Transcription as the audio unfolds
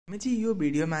हामी चाहिँ यो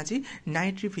भिडियोमा चाहिँ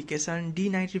नाइट्रिफिकेसन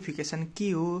डिनाइट्रिफिकेसन के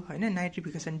हो हैन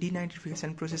नाइट्रिफिकेसन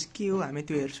डिनाइट्रिफिकेसन प्रोसेस के हो हामी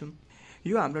त्यो हेर्छौं।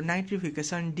 यो हाम्रो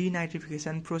नाइट्रिफिकेसन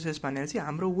डिनाइट्रिफिकेसन प्रोसेस भनेको चाहिँ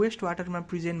हाम्रो वेस्ट वाटरमा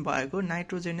प्रेजेन्ट भएको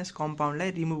नाइट्रोजेनस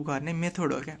कम्पाउन्डलाई रिमुभ गर्ने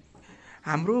मेथड हो क्या।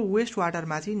 हाम्रो वेस्ट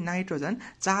वाटरमा चाहिँ नाइट्रोजन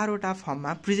 4 वटा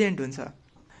फर्ममा प्रेजेन्ट हुन्छ।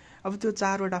 अब त्यो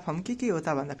 4 वटा फर्म के हो त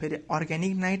भन्दाखेरि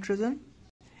अर्ग्यानिक नाइट्रोजन,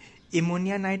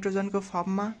 एमोनिया नाइट्रोजनको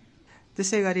फर्ममा,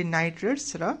 त्यसैगरी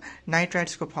नाइट्रेट्स र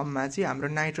नाइट्राइट्सको फर्ममा चाहिँ हाम्रो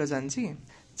नाइट्रोजन चाहिँ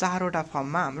 4 वटा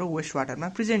फर्ममा हाम्रो वेस्ट वाटरमा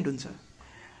प्रेजेन्ट हुन्छ।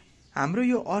 हाम्रो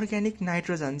यो अर्ग्यानिक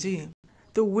नाइट्रोजन चाहिँ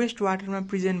त्यो वेस्ट वाटरमा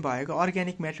प्रेजेन्ट भएको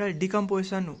अर्ग्यानिक मेटेरियल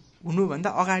डिकम्पोजिसन हुनुभन्दा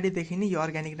अगाडिदेखि नै यो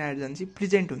अर्ग्यानिक नाइट्रोजन चाहिँ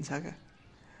प्रेजेन्ट हुन्छ क्या।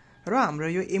 र हाम्रो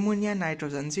यो एमोनिया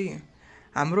नाइट्रोजन चाहिँ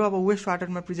हाम्रो अब वेस्ट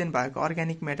वाटरमा प्रेजेन्ट भएको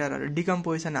अर्ग्यानिक मेटेरियलहरू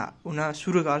डिकम्पोजिसन हुन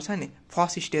सुरु गर्छ नि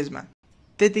फर्स्ट स्टेजमा,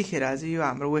 त्यतिखेर चाहिँ यो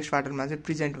हाम्रो वेस्ट वाटरमा चाहिँ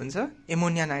प्रेजेन्ट हुन्छ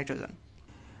एमोनिया नाइट्रोजन।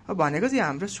 अब भनेको चाहिँ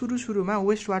हाम्रो सुरुमा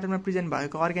वेस्ट वाटरमा प्रेजेन्ट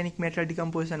भएको अर्ग्यानिक मेटेरियल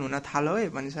डिकम्पोजिसन हुन थाल्यो है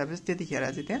भनिसकेपछि त्यतिखेर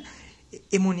चाहिँ त्यहाँ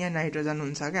एमोनिया नाइट्रोजन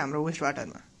हुन्छ क्या हाम्रो वेस्ट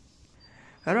वाटरमा।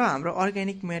 र हाम्रो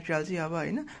अर्ग्यानिक मेटेरियल चाहिँ अब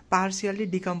हैन पार्शियली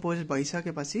डिकम्पोज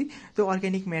भइसकेपछि त्यो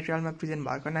अर्ग्यानिक मेटेरियलमा प्रेजेन्ट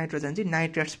भएको नाइट्रोजन चाहिँ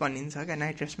नाइट्रेट्स बनिन्छ क्या,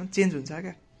 नाइट्रेट्समा चेन्ज हुन्छ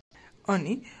क्या।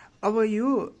 अनि अब यो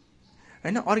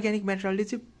हैन अर्ग्यानिक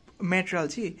मेटेरियल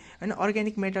चाहिँ हैन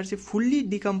अर्ग्यानिक मेटेरियल चाहिँ फुल्ली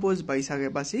डिकम्पोज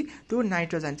भइसकेपछि त्यो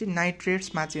नाइट्रोजन चाहिँ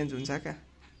नाइट्रेट्समा चेन्ज हुन्छ क्या।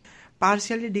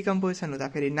 पार्शियली डिकम्पोजिसन हुँदा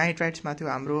फेरि नाइट्राइट्समा थियो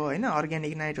हाम्रो हैन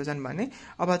अर्ग्यानिक नाइट्रोजन भने,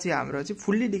 अब चाहिँ हाम्रो चाहिँ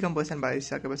फुल्ली डिकम्पोजिसन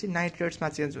भइसकेपछि नाइट्रेट्समा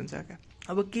चेन्ज हुन्छ क्या।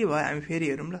 अब के भयो हामी फेरि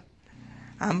हेरौँ ल।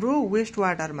 हाम्रो वेस्ट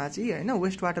वाटरमा चाहिँ हैन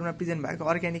वेस्ट वाटरमा प्रेजेन्ट भएको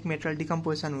अर्ग्यानिक मेटेरियल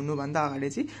डिकम्पोजिसन हुनुभन्दा अगाडि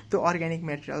चाहिँ त्यो अर्ग्यानिक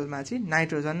मेटेरियलमा चाहिँ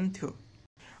नाइट्रोजन थियो।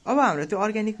 अब हाम्रो त्यो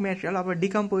अर्ग्यानिक मेटेरियल अब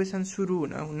डिकम्पोजिसन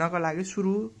हुनको लागि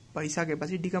सुरु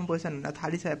भइसकेपछि डिकम्पोजिसन हुन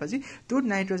थालिसकेपछि त्यो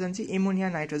नाइट्रोजन चाहिँ एमोनिया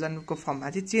नाइट्रोजनको फर्ममा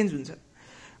चाहिँ चेन्ज हुन्छ।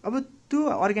 अब त्यो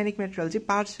अर्ग्यानिक मेटेरियल चाहिँ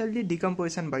पार्शियली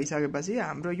डिकम्पोजिसन भइसकेपछि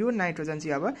हाम्रो यो नाइट्रोजन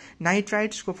चाहिँ अब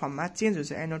नाइट्राइट्सको फर्ममा चेन्ज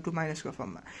हुन्छ NO2- को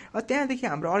फर्ममा। अब त्यहाँदेखि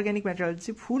हाम्रो अर्ग्यानिक मेटेरियल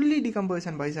चाहिँ फुल्ली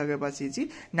डिकम्पोजिसन भइसकेपछि चाहिँ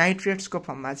नाइट्रेट्सको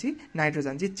फर्ममा चाहिँ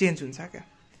नाइट्रोजन चाहिँ चेन्ज हुन्छ क्या।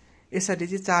 यसरी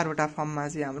चाहिँ 4 वटा फर्ममा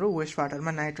चाहिँ हाम्रो वेस्ट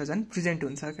वाटरमा नाइट्रोजन प्रेजेन्ट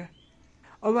हुन्छ क्या।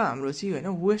 अब हाम्रो चाहिँ हैन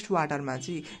वेस्ट वाटरमा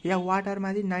चाहिँ या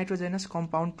वाटरमा चाहिँ नाइट्रोजेनस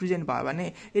कम्पाउन्ड प्रेजेन्ट भयो भने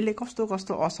यसले कस्तो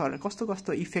असर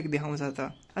कस्तो इफेक्ट देखाउँछ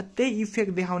त। त्यही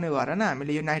इफेक्ट देखाउने भएर न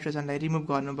हामीले यो नाइट्रोजनलाई रिमुभ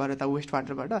गर्नु पर्यो त वेस्ट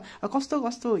वाटरबाट।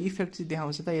 कस्तो इफेक्ट चाहिँ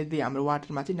देखाउँछ त यदि हाम्रो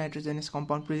वाटरमा चाहिँ नाइट्रोजेनस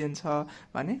कम्पाउन्ड प्रेजेन्ट छ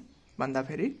भने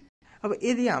भन्दाखेरि, अब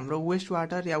यदि हाम्रो वेस्ट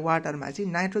वाटर या वाटरमा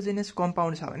चाहिँ नाइट्रोजेनस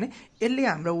कम्पाउन्ड छ भने यसले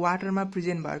हाम्रो वाटरमा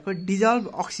प्रेजेन्ट भएको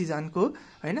डिजल्भ अक्सिजनको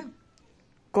हैन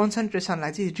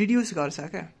कन्सन्ट्रेसनलाई चाहिँ रिड्युस गर्छ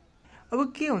क्या।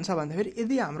 अब के हुन्छ भन्दाखेरि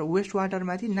यदि हाम्रो वेस्ट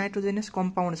वाटरमा चाहिँ नाइट्रोजेनस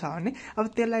कम्पाउन्ड छ भने अब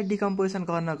त्यसलाई डिकम्पोजिसन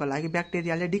गर्नको लागि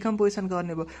ब्याक्टेरियाले डिकम्पोजिसन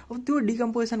गर्ने भयो। अब त्यो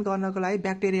डिकम्पोजिसन गर्नको लागि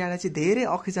ब्याक्टेरियालाई चाहिँ धेरै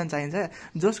अक्सिजन चाहिन्छ,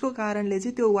 जसको कारणले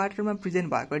चाहिँ त्यो वाटरमा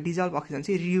प्रेजेन्ट भएको डिजल्भ अक्सिजन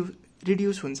चाहिँ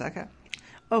रिड्युस हुन्छ क्या।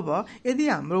 अब यदि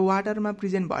हाम्रो वाटरमा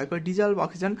प्रेजेन्ट भएको डिजल्भ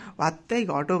अक्सिजन वात्तै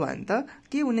घट्यो भने त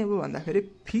के हुने भयो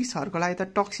भन्दाखेरि फिसहरूको लागि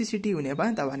त टक्सिसिटी हुने भयो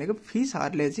नि त। भनेको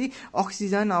फिसहरूले चाहिँ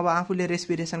अक्सिजन अब आफूले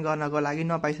रेस्पिरेसन गर्नको लागि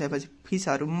नपाइसकेपछि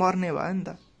फिसहरू मर्ने भयो नि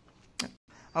त।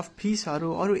 अब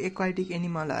फिसहरू अरू एक्वाटिक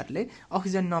एनिमलहरूले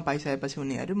अक्सिजन नपाइसकेपछि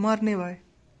उनीहरू मर्ने भए।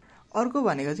 अर्को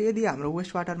भनेको चाहिँ यदि हाम्रो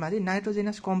वेस्ट वाटरमा चाहिँ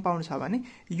नाइट्रोजेनस कम्पाउन्ड छ भने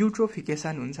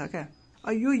युट्रोफिकेसन हुन्छ क्या।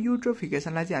 यो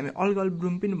युट्रोफिकेसनलाई चाहिँ हामी अल्गल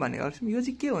ब्लुम पनि भन्ने गर्छौँ। यो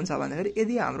चाहिँ के हुन्छ भन्दाखेरि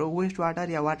यदि हाम्रो वेस्ट वाटर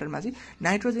या वाटरमा चाहिँ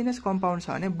नाइट्रोजेनस कम्पाउन्ड छ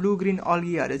भने ब्लू ग्रीन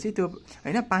अल्गीहरू चाहिँ त्यो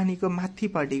हैन पानीको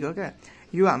माथिपट्टिको क्या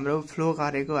यो हाम्रो फ्लो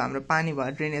गरेको हाम्रो पानी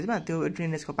भयो ड्रेनेजमा, त्यो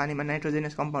ड्रेनेजको पानीमा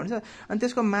नाइट्रोजेनस कम्पाउन्ड छ अनि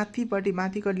त्यसको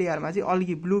माथिको लेयरमा चाहिँ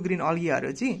अल्गी ब्लू ग्रीन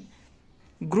अल्गीहरू चाहिँ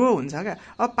ग्रो हुन्छ क्या।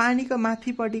 अब पानीको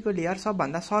माथिपट्टिको लेयर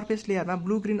सबभन्दा surface लेयरमा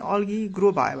blue green algae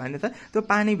grow भयो भने त त्यो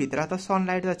पानीभित्र त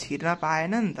सनलाइट त छिर्न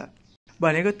पाएन नि त।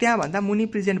 भनेको त्यहाँभन्दा मुनि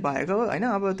प्रेजेन्ट भएको हैन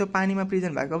अब त्यो पानीमा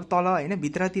प्रेजेन्ट भएको तल हैन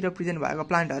भित्रतिर प्रेजेन्ट भएको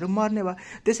प्लान्टहरू मर्ने भयो।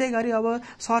 त्यसै गरी अब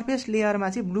सर्फेस लेयरमा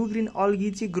चाहिँ ब्लू ग्रीन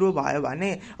अल्गी चाहिँ ग्रो भयो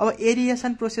भने अब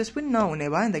एरिएसन प्रोसेस पनि नहुने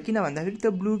भयो नि त। किन भन्दाखेरि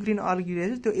त्यो ब्लू ग्रीन अल्गीले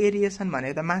चाहिँ त्यो एरिएसन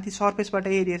भनेको त माथि सर्फेसबाट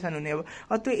एरिएसन हुने भयो।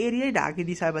 अब त्यो एरियै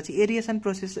ढाकिदिसकेपछि एरिएसन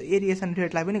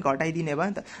रेटलाई पनि घटाइदिने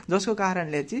भयो नि त, जसको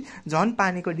कारणले चाहिँ झन्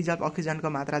पानीको डिजल्भ अक्सिजनको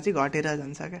मात्रा चाहिँ घटेर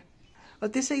जान्छ क्या।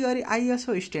 त्यसै गरी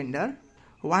आइएसओ स्ट्यान्डर्ड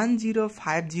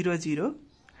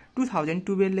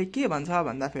 10500/2012ले के भन्छ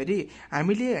भन्दाखेरि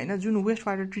हामीले हैन जुन वेस्ट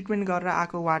वाटर ट्रिटमेन्ट गरेर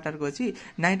आएको वाटरको चाहिँ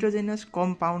नाइट्रोजेनस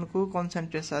कम्पाउन्डको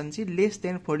कन्सन्ट्रेसन चाहिँ लेस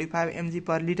देन 45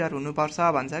 mg/लिटर हुनुपर्छ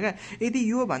भन्छ क्या। यदि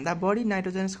यो भन्दा बढी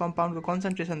नाइट्रोजेनस कम्पाउन्डको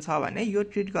कन्सन्ट्रेसन छ भने यो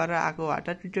ट्रिटमेन्ट गरेर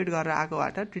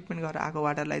आएको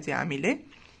वाटरलाई चाहिँ हामीले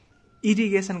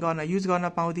इरिगेसन युज गर्न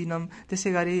पाउँदैनौँ,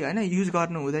 त्यसै गरी हैन युज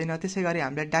गर्नु हुँदैन। त्यसै गरी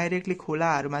हामीले डाइरेक्टली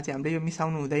खोलाहरूमा चाहिँ हामीले यो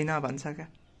मिसाउनु हुँदैन भन्छ क्या।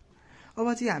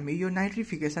 अब चाहिँ हामी यो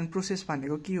नाइट्रिफिकेसन प्रोसेस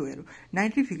भनेको के हो हेरौँ।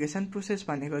 नाइट्रिफिकेसन प्रोसेस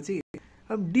भनेको चाहिँ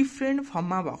अब डिफ्रेन्ट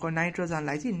फर्ममा भएको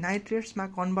नाइट्रोजनलाई चाहिँ नाइट्रेट्समा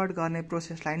कन्भर्ट गर्ने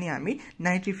प्रोसेसलाई नै हामी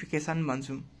नाइट्रिफिकेसन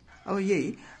भन्छौँ। अब यही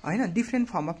होइन डिफ्रेन्ट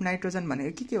फर्म अफ नाइट्रोजन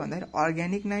भनेको के भन्दाखेरि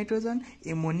अर्ग्यानिक नाइट्रोजन,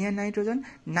 एमोनिया नाइट्रोजन,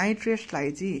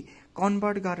 नाइट्रेट्सलाई चाहिँ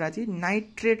कन्भर्ट गरेर चाहिँ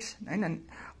नाइट्रेट्स होइन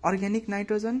अर्ग्यानिक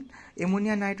नाइट्रोजन,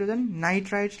 एमोनिया नाइट्रोजन,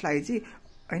 नाइट्राइट्सलाई चाहिँ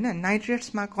होइन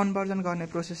नाइट्रेट्समा कन्भर्जन गर्ने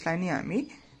प्रोसेसलाई नै हामी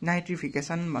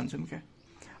नाइट्रिफिकेसन भन्छौँ क्या।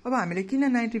 अब हामीले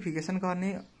किन नाइट्रिफिकेसन गर्ने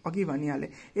अघि भनिहालेँ,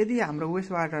 यदि हाम्रो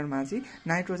वेस्ट वाटरमा चाहिँ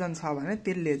नाइट्रोजन छ भने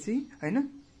त्यसले चाहिँ होइन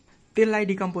त्यसलाई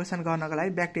डिकम्पोजिसन गर्नको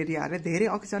लागि ब्याक्टेरियाहरूले धेरै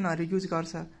अक्सिजनहरू युज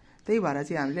गर्छ, त्यही भएर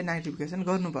चाहिँ हामीले नाइट्रिफिकेसन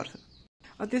गर्नुपर्छ।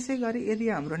 त्यसै गरी यदि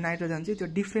हाम्रो नाइट्रोजन चाहिँ त्यो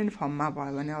डिफ्रेन्ट फर्ममा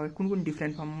भयो भने अब कुन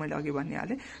डिफ्रेन्ट फर्म मैले अघि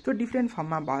भनिहालेँ, त्यो डिफ्रेन्ट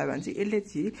फर्ममा भयो भने चाहिँ यसले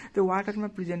चाहिँ त्यो वाटरमा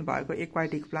प्रेजेन्ट भएको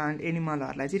एक्वाटिक प्लान्ट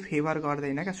एनिमलहरूलाई चाहिँ फेभर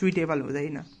गर्दैन क्या, सुइटेबल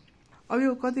हुँदैन। अब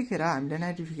यो कतिखेर हामीले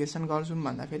नाइट्रिफिकेसन गर्छौँ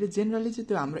भन्दाखेरि जेनरली चाहिँ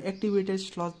त्यो हाम्रो एक्टिभेटेड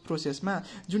स्लज प्रोसेसमा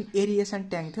जुन एरिएसन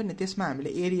ट्याङ्क थियो नि त्यसमा हामीले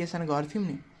एरिएसन गर्थ्यौँ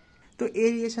नि, त्यो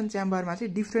एरिएसन च्याम्बरमा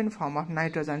चाहिँ डिफ्रेन्ट फर्म अफ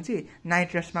नाइट्रोजन चाहिँ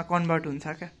नाइट्रेट्समा कन्भर्ट हुन्छ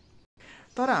क्या।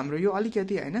 तर हाम्रो यो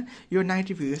अलिकति होइन यो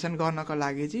नाइट्रिफिकेसन गर्नको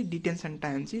लागि चाहिँ डिटेन्सन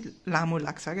टाइम चाहिँ लामो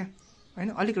लाग्छ क्या, होइन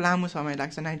अलिक लामो समय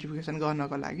लाग्छ नाइट्रिफिकेसन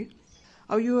गर्नको लागि।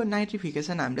 अब यो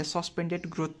नाइट्रिफिकेसन हामीले सस्पेन्डेड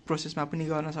ग्रोथ प्रोसेसमा पनि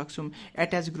गर्न सक्छौँ,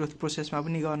 एट्याच ग्रोथ प्रोसेसमा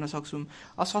पनि गर्न सक्छौँ।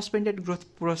 सस्पेन्डेड ग्रोथ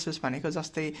प्रोसेस भनेको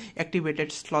जस्तै एक्टिभेटेड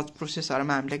स्लज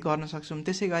प्रोसेसहरूमा हामीले गर्न सक्छौँ।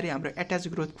 त्यसै गरी हाम्रो एट्याच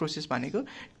ग्रोथ प्रोसेस भनेको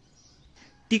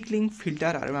टिक्लिङ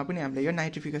फिल्टरहरूमा पनि हामीले यो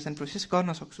नाइट्रिफिकेसन प्रोसेस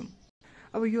गर्न सक्छौँ।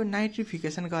 अब यो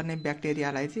नाइट्रिफिकेसन गर्ने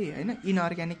ब्याक्टेरियालाई चाहिँ होइन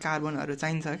इनअर्ग्यानिक कार्बनहरू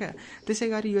चाहिन्छ क्या, त्यसै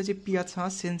गरी यो चाहिँ पिएचसँग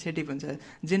सेन्सिटिभ हुन्छ।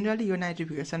 जेनरली यो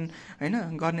नाइट्रिफिकेसन होइन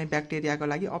गर्ने ब्याक्टेरियाको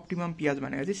लागि अप्टिमम पिएच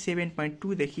भनेको चाहिँ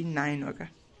 7.2 देखि 9 हो क्या।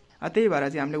 त्यही भएर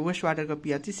चाहिँ हामीले वेस्ट वाटरको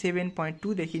पिएच चाहिँ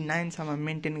 7.2 देखि 9सम्म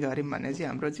मेन्टेन गऱ्यौँ भने चाहिँ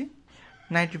हाम्रो चाहिँ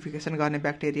नाइट्रिफिकेसन गर्ने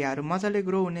ब्याक्टेरियाहरू मजाले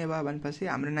ग्रो हुने भयो भनेपछि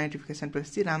हाम्रो नाइट्रिफिकेसन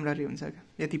प्रोसेस चाहिँ राम्ररी हुन्छ क्या,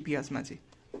 यति पिएचमा चाहिँ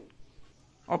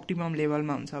अप्टिमम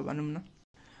लेभलमा हुन्छ भनौँ न।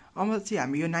 अब चाहिँ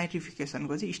हामी यो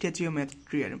नाइट्रिफिकेसनको चाहिँ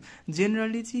स्टेचियोमेट्री हेरौँ।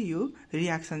 जेनरली चाहिँ यो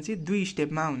रियाक्सन चाहिँ 2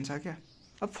 स्टेपमा हुन्छ क्या।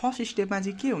 अब फर्स्ट स्टेपमा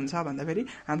चाहिँ के हुन्छ भन्दाखेरि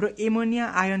हाम्रो एमोनिया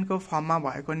आयनको फर्ममा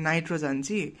भएको नाइट्रोजन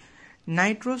चाहिँ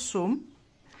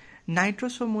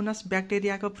नाइट्रोसोमोनस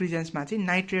ब्याक्टेरियाको प्रेजेन्समा चाहिँ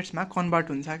नाइट्रेट्समा कन्भर्ट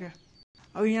हुन्छ क्या।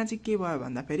 अब यहाँ चाहिँ के भयो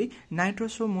भन्दाखेरि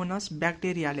नाइट्रोसोमोनस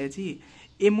ब्याक्टेरियाले चाहिँ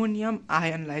एमोनियम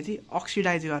आयनलाई चाहिँ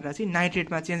अक्सिडाइज गरेर चाहिँ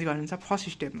नाइट्रेटमा चेन्ज गर्नुहुन्छ फर्स्ट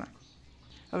स्टेपमा।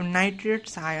 अब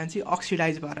नाइट्रेट्स आयन चाहिँ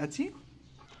अक्सिडाइज भएर चाहिँ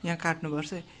यहाँ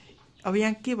काट्नुपर्छ। अब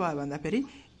यहाँ के भयो भन्दाखेरि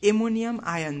एमोनियम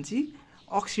आयन चाहिँ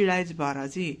अक्सिडाइज भएर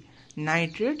चाहिँ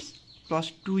nitrates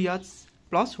plus 2H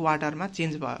plus वाटरमा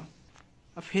change भयो।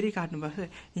 अब फेरि काट्नुपर्छ।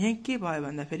 यहाँ के भयो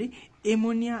भन्दाखेरि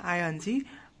एमोनिया आयन चाहिँ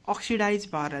अक्सिडाइज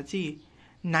भएर चाहिँ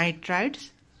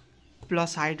नाइट्राइट्स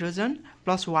प्लस हाइड्रोजन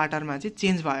प्लस वाटरमा चाहिँ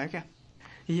चेन्ज भयो क्या,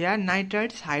 या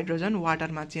नाइट्राइट्स हाइड्रोजन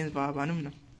वाटरमा चेन्ज भयो भनौँ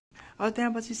न। अब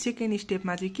त्यहाँपछि सेकेन्ड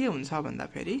स्टेपमा चाहिँ के हुन्छ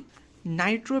भन्दाखेरि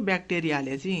नाइट्रो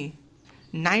ब्याक्टेरियाले चाहिँ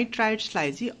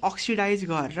नाइट्राइट्सलाई चाहिँ अक्सिडाइज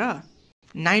गरेर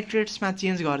नाइट्रेट्समा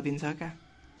चेन्ज गरिदिन्छ क्या।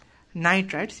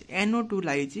 नाइट्राइट्स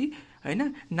NO2लाई चाहिँ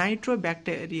होइन नाइट्रो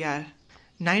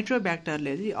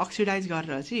ब्याक्टरले चाहिँ अक्सिडाइज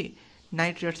गरेर चाहिँ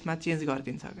नाइट्रेट्समा चेन्ज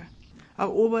गरिदिन्छ क्या। अब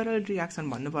ओभरअल रियाक्सन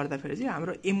भन्नुपर्दाखेरि चाहिँ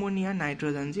हाम्रो एमोनिया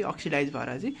नाइट्रोजन चाहिँ अक्सिडाइज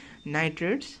भएर चाहिँ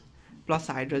nitrates plus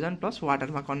hydrogen plus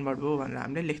वाटरमा convert भयो भनेर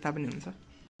हामीले लेख्दा पनि हुन्छ।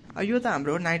 यो त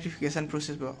हाम्रो नाइट्रिफिकेसन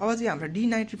प्रोसेस भयो। अब चाहिँ हाम्रो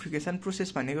डिनाइट्रिफिकेसन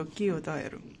प्रोसेस भनेको के हो त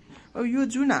हेरौँ। अब यो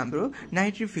जुन हाम्रो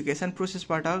नाइट्रिफिकेसन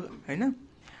प्रोसेसबाट होइन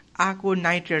आएको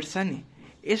नाइट्रेट छ नि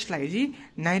यसलाई चाहिँ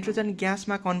नाइट्रोजन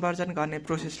ग्यासमा कन्भर्जन गर्ने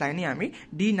प्रोसेसलाई नै हामी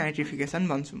डिनाइट्रिफिकेसन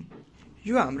भन्छौँ।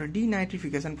 यो हाम्रो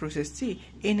डिनाइट्रिफिकेसन प्रोसेस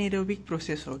चाहिँ एनेरोबिक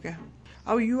प्रोसेस हो क्या।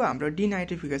 अब यो हाम्रो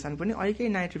डिनाइट्रिफिकेसन पनि अहिलेकै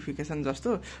नाइट्रिफिकेसन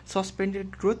जस्तो सस्पेन्डेड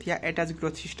ग्रोथ या एट्याच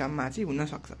ग्रोथ सिस्टममा चाहिँ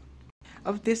हुनसक्छ।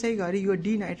 अब त्यसै गरी यो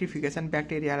डिनाइट्रिफिकेसन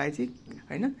ब्याक्टेरियालाई चाहिँ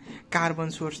होइन कार्बन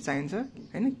सोर्स चाहिन्छ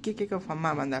होइन के को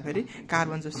फर्ममा भन्दाखेरि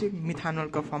कार्बन जस्तै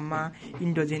मिथानोलको फर्ममा,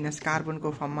 इन्डोजेनस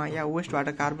कार्बनको फर्ममा या वेस्ट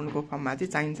वाटर कार्बनको फर्ममा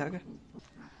चाहिँ चाहिन्छ क्या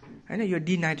होइन यो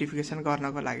डिनाइट्रिफिकेसन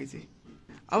गर्नको लागि चाहिँ।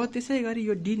 अब त्यसै गरी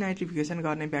यो डिनाइट्रिफिकेसन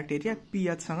गर्ने ब्याक्टेरिया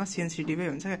पिएचसँग सेन्सिटिभै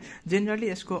हुन्छ क्या। जेनरली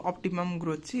यसको अप्टिमम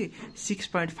ग्रोथ चाहिँ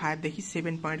 6.5 देखि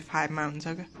 7.5मा हुन्छ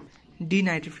क्या।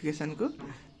 डिनाइट्रिफिकेसनको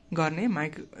गर्ने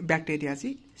ब्याक्टेरिया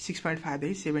चाहिँ 6.5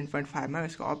 देखि 7.5मा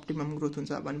यसको अप्टिमम ग्रोथ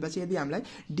हुन्छ भनेपछि यदि हामीलाई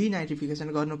डिनाइट्रिफिकेसन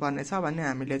गर्नुपर्ने छ भने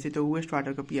हामीले चाहिँ त्यो वेस्ट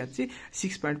वाटरको पिएच चाहिँ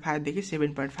 6.5 देखि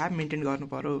 7.5 मेन्टेन गर्नु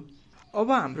पर्यो।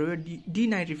 अब हाम्रो यो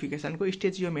डिनाइट्रिफिकेसनको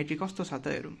स्टेजियोमेट्री कस्तो छ त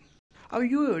हेरौँ। अब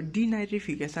यो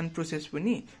डिनाइट्रिफिकेसन प्रोसेस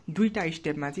पनि 2टा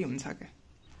स्टेपमा चाहिँ हुन्छ क्या।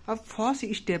 अब फर्स्ट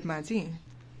स्टेपमा चाहिँ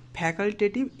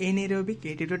फ्याकल्टेटिभ एनेरोबिक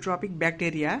हेटेरोट्रोपिक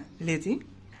ब्याक्टेरियाले चाहिँ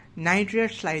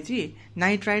नाइट्रेट्सलाई चाहिँ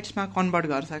नाइट्राइट्समा कन्भर्ट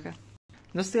गर्छ क्या।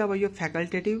 जस्तै अब यो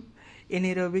फ्याकल्टेटिभ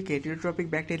एनेरोबिक हेटेरोट्रोपिक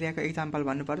ब्याक्टेरियाको इक्जाम्पल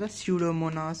भन्नुपर्दा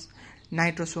स्युडोमोनस,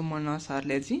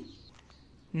 नाइट्रोसोमोनसहरूले चाहिँ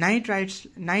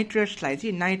नाइट्रेट्सलाई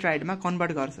चाहिँ नाइट्राइडमा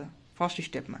कन्भर्ट गर्छ फर्स्ट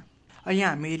स्टेपमा। यहाँ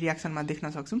हामी रियाक्सनमा देख्न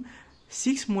सक्छौँ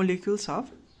 6 मोलिक्युल्स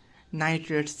अफ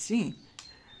नाइट्रेट्स चाहिँ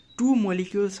 2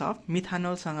 मोलिक्युल्स अफ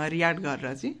मिथानोलसँग रियाक्ट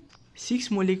गरेर चाहिँ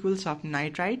 6 molecules of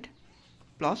nitride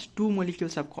plus 2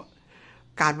 molecules of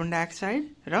carbon dioxide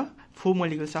र 4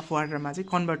 मोलिक्युल्स अफ वाटरमा चाहिँ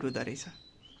कन्भर्ट हुँदो रहेछ।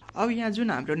 अब यहाँ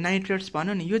जुन हाम्रो नाइट्रेट्स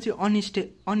भन्यो नि यो चाहिँ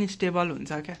अनस्टेबल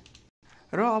हुन्छ क्या,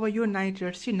 र अब यो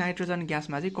नाइट्रेट्स चाहिँ नाइट्रोजन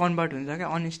ग्यासमा चाहिँ कन्भर्ट हुन्छ क्या,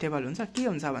 अनस्टेबल हुन्छ। के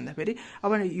हुन्छ भन्दाखेरि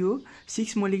अब यो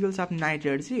 6 मोलिक्युल्स अफ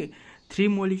नाइट्रेट चाहिँ 3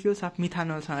 मोलिक्युल्स अफ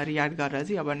मिथानोलसँग रियाक्ट गरेर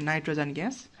चाहिँ अब नाइट्रोजन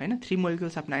ग्यास होइन 3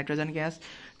 molecules of nitrogen gas,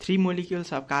 3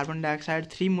 molecules of carbon dioxide,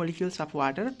 3 molecules of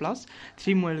water plus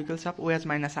 3 molecules of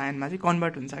OH- आयनमा चाहिँ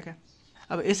कन्भर्ट हुन्छ क्या।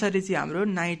 अब यसरी चाहिँ हाम्रो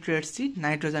नाइट्रेट्स चाहिँ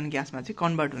नाइट्रोजन ग्यासमा चाहिँ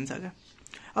कन्भर्ट हुन्छ क्या।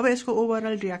 अब यसको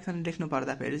ओभरअल रियाक्सन देख्नु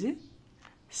पर्दाखेरि चाहिँ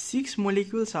 6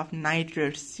 मोलिक्युल्स अफ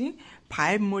नाइट्रेट्स चाहिँ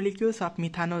 5 मोलिक्युल्स अफ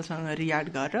मिथानोलसँग रियाक्ट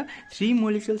गरेर 3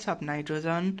 मोलिक्युल्स अफ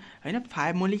नाइट्रोजन होइन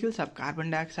 5 molecules of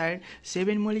carbon dioxide,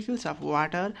 7 molecules of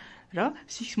water र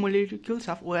 6 मोलिक्युल्स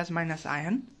अफ OH-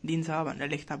 आयन दिन्छ भनेर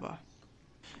लेख्दा भयो।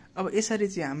 अब यसरी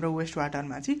चाहिँ हाम्रो वेस्ट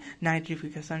वाटरमा चाहिँ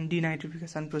नाइट्रिफिकेसन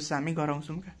डिनाइट्रिफिकेसन प्रोसेस हामी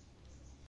गराउँछौँ क्या।